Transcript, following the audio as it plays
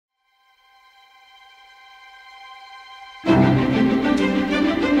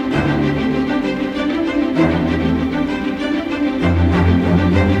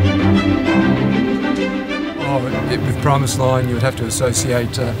with Primus Line you would have to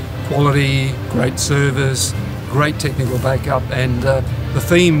associate quality, great service, great technical backup, and the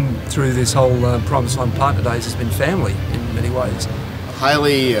theme through this whole Primus Line Partner Days has been family in many ways.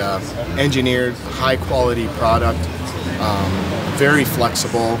 Highly engineered, high quality product, very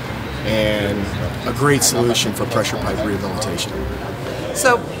flexible, and a great solution for pressure pipe rehabilitation.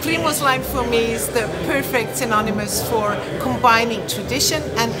 So Primus Line for me is the perfect synonymous for combining tradition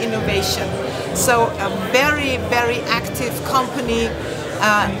and innovation. So a very, very active company,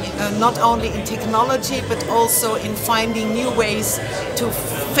 not only in technology but also in finding new ways to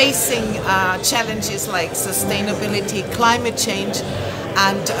facing challenges like sustainability, climate change,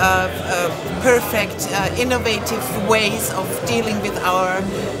 and perfect innovative ways of dealing with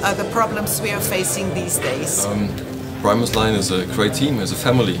the problems we are facing these days. Primus Line is a great team, as a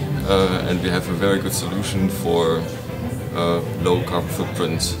family, and we have a very good solution for low carbon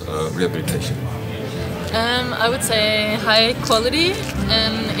footprint rehabilitation. I would say high quality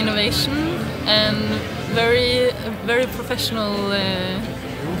and innovation and very professional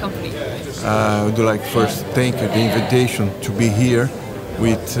company. I would like first thank the invitation to be here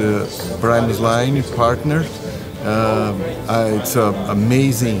with Primus Line Partners. It's an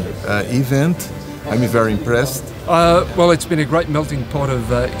amazing event. I'm very impressed. Well, it's been a great melting pot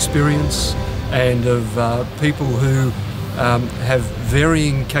of experience and of people who have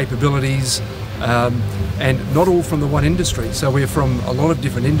varying capabilities, and not all from the one industry. So we're from a lot of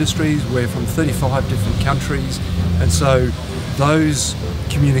different industries, we're from 35 different countries, and so those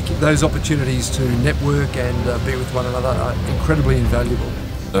opportunities to network and be with one another are incredibly invaluable.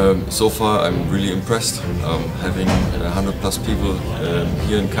 So far I'm really impressed, having 100+ people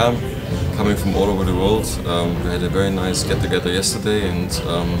here in Cannes, coming from all over the world. We had a very nice get-together yesterday, and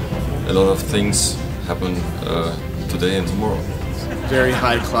a lot of things happen today and tomorrow. Very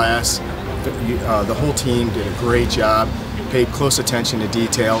high class. The whole team did a great job, paid close attention to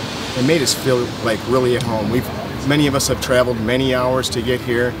detail, and made us feel like really at home. Many of us have traveled many hours to get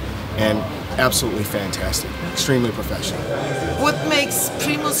here, and absolutely fantastic, extremely professional. What makes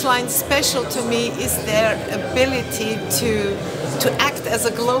Primus Line special to me is their ability to act as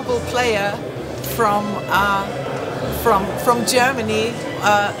a global player from Germany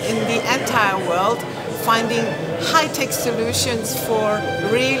in the entire world, finding high-tech solutions for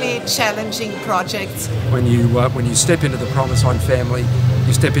really challenging projects. When you step into the Primus Line family,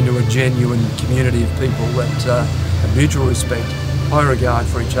 you step into a genuine community of people that have mutual respect, high regard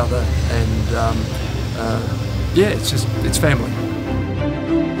for each other, and yeah, it's family.